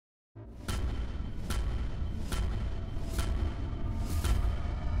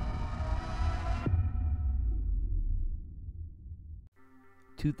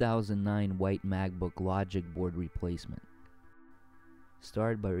2009 White Macbook logic board replacement.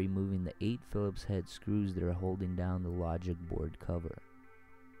 Start by removing the 8 Phillips head screws that are holding down the logic board cover.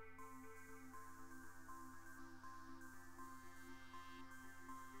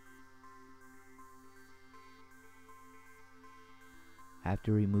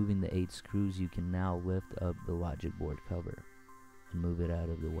 After removing the 8 screws, you can now lift up the logic board cover and move it out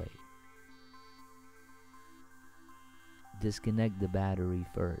of the way. Disconnect the battery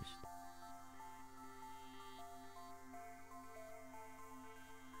first.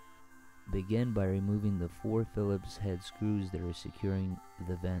 Begin by removing the 4 Phillips head screws that are securing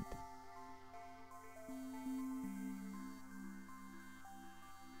the vent.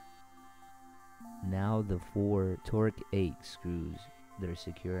 Now the 4 Torque 8 screws that are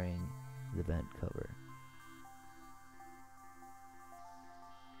securing the vent cover.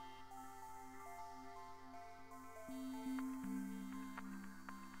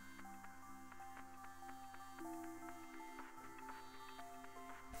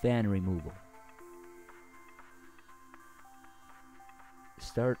 Fan removal.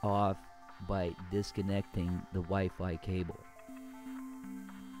 Start off by disconnecting the Wi-Fi cable.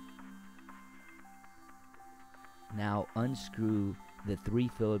 Now unscrew the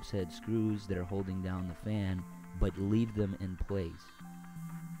 3 Phillips head screws that are holding down the fan, but leave them in place.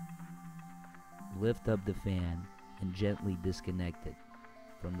 Lift up the fan and gently disconnect it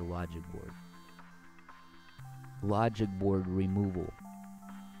from the logic board. Logic board removal.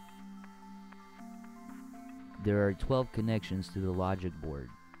 There are 12 connections to the logic board.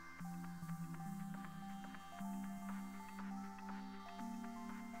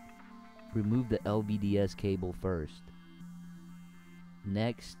 Remove the LVDS cable first.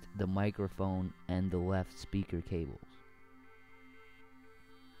 Next, the microphone and the left speaker cables.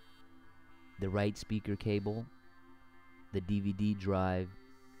 The right speaker cable, the DVD drive,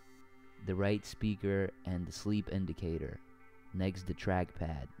 the right speaker and the sleep indicator. Next, the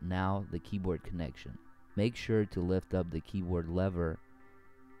trackpad. Now, the keyboard connection. Make sure to lift up the keyboard lever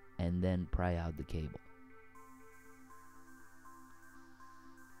and then pry out the cable.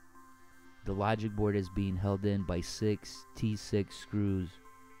 The logic board is being held in by 6 T6 screws.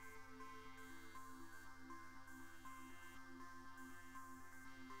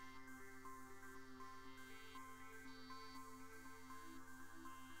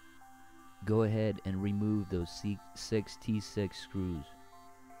 Go ahead and remove those 6 T6 screws.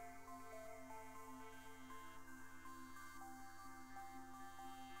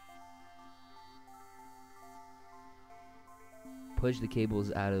 Push the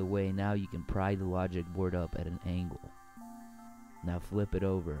cables out of the way. Now you can pry the logic board up at an angle. Now flip it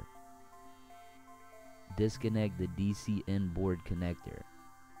over. Disconnect the DC in board connector.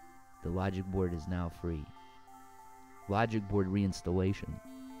 The logic board is now free. Logic board reinstallation.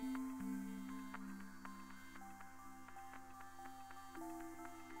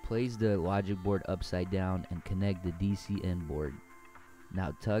 Place the logic board upside down and connect the DC in board.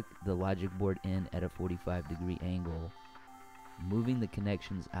 Now tuck the logic board in at a 45-degree angle. Moving the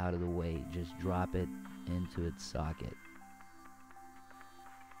connections out of the way, just drop it into its socket.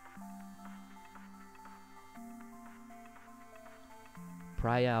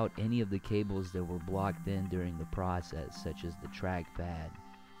 Pry out any of the cables that were blocked in during the process, such as the trackpad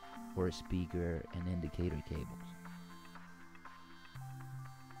or speaker and indicator cables.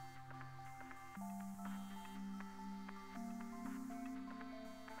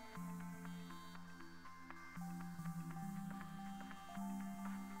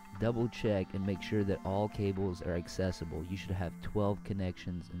 Double check and make sure that all cables are accessible. You should have 12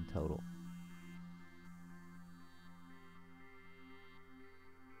 connections in total.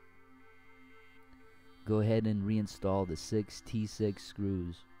 Go ahead and reinstall the 6 T6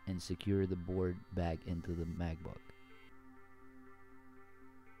 screws and secure the board back into the MacBook.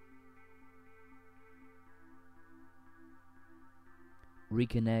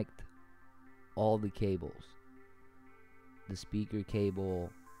 Reconnect all the cables. The speaker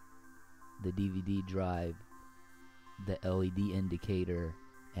cable, the DVD drive, the LED indicator,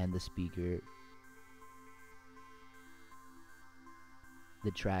 and the speaker, the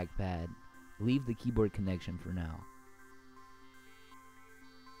trackpad. Leave the keyboard connection for now.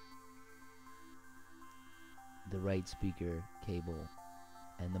 The right speaker cable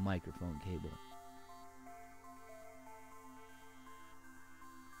and the microphone cable.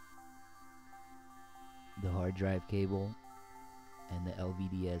 The hard drive cable and the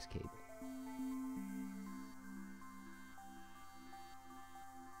LVDS cable.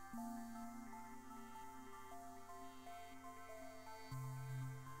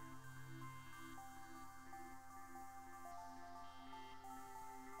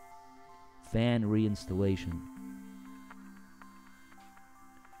 Fan reinstallation.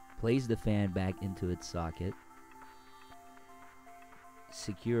 Place the fan back into its socket.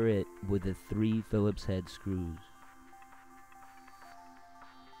 Secure it with the 3 Phillips head screws.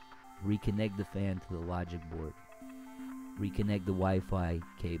 Reconnect the fan to the logic board. Reconnect the Wi-Fi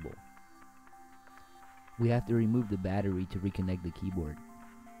cable. We have to remove the battery to reconnect the keyboard.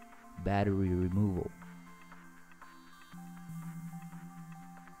 Battery removal.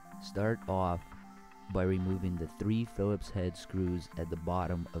 Start off by removing the 3 Phillips head screws at the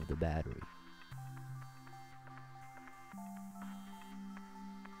bottom of the battery.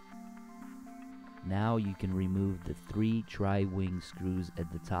 Now you can remove the 3 tri-wing screws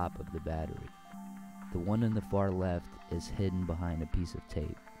at the top of the battery. The one on the far left is hidden behind a piece of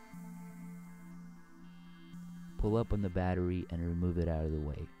tape. Pull up on the battery and remove it out of the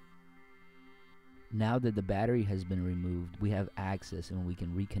way. Now that the battery has been removed, we have access and we can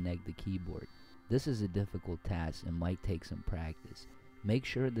reconnect the keyboard. This is a difficult task and might take some practice. Make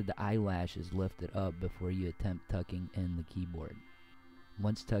sure that the eyelash is lifted up before you attempt tucking in the keyboard.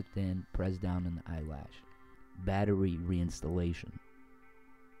 Once tucked in, press down on the eyelash. Battery reinstallation.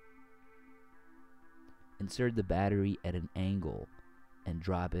 Insert the battery at an angle and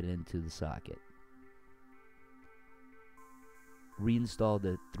drop it into the socket. Reinstall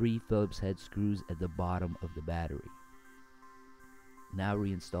the 3 Phillips head screws at the bottom of the battery. Now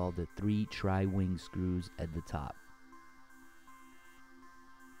reinstall the 3 tri-wing screws at the top.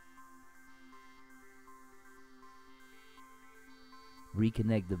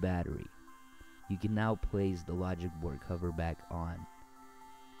 Reconnect the battery. You can now place the logic board cover back on.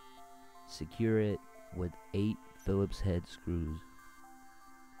 Secure it with 8 Phillips head screws.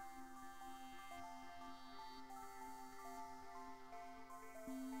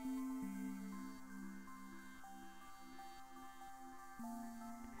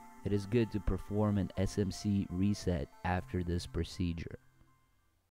 It is good to perform an SMC reset after this procedure.